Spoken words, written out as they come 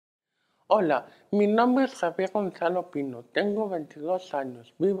Hola, mi nombre es Javier Gonzalo Pino, tengo 22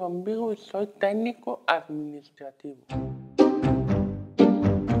 años, vivo en Vigo y soy técnico administrativo.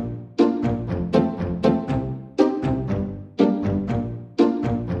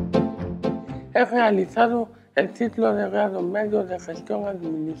 He realizado el ciclo de grado medio de gestión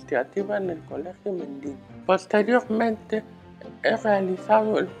administrativa en el Colegio Mendí. Posteriormente, he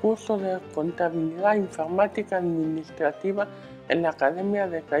realizado el curso de contabilidad informática administrativa en la Academia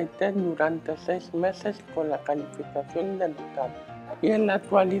de Caité durante 6 meses con la calificación de notable. Y en la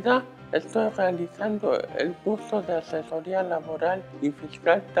actualidad estoy realizando el curso de asesoría laboral y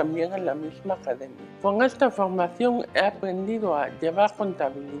fiscal también en la misma academia. Con esta formación he aprendido a llevar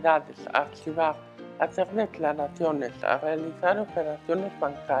contabilidades, a archivar, a hacer declaraciones, a realizar operaciones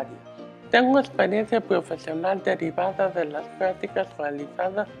bancarias. Tengo experiencia profesional derivada de las prácticas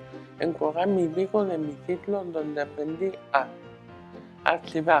realizadas en Cogami Vigo de mi ciclo, donde aprendí a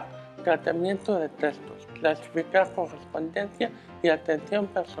archivar, tratamiento de textos, clasificar correspondencia y atención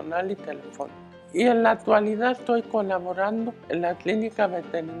personal y telefónica. Y en la actualidad estoy colaborando en la Clínica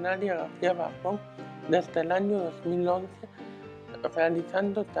Veterinaria García Barrón desde el año 2011,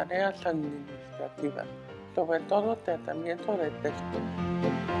 realizando tareas administrativas, sobre todo tratamiento de textos.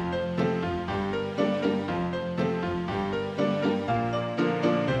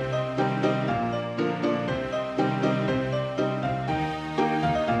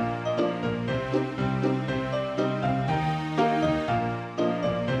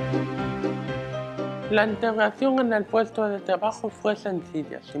 La integración en el puesto de trabajo fue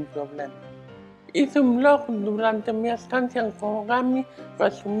sencilla, sin problema. Hice un blog durante mi estancia en Kogami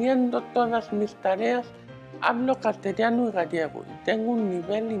resumiendo todas mis tareas. Hablo castellano y gallego y tengo un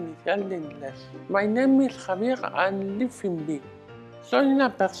nivel inicial de inglés. My name is Javier and live in Vigo. Soy una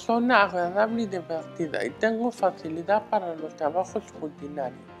persona agradable y divertida y tengo facilidad para los trabajos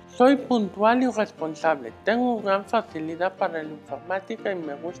rutinarios. Soy puntual y responsable. Tengo gran facilidad para la informática y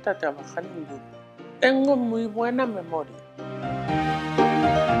me gusta trabajar en grupo. Tengo muy buena memoria.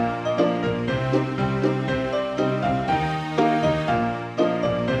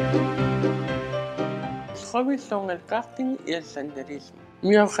 Mis hobbies son el karting y el senderismo.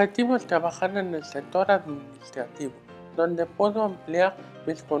 Mi objetivo es trabajar en el sector administrativo, donde puedo ampliar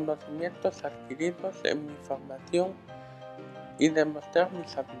mis conocimientos adquiridos en mi formación y demostrar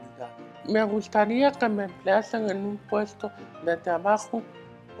mis habilidades. Me gustaría que me empleasen en un puesto de trabajo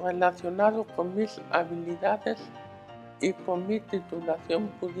relacionado con mis habilidades y con mi titulación,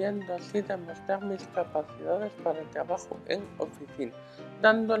 pudiendo así demostrar mis capacidades para el trabajo en oficina,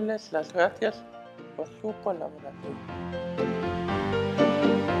 dándoles las gracias por su colaboración.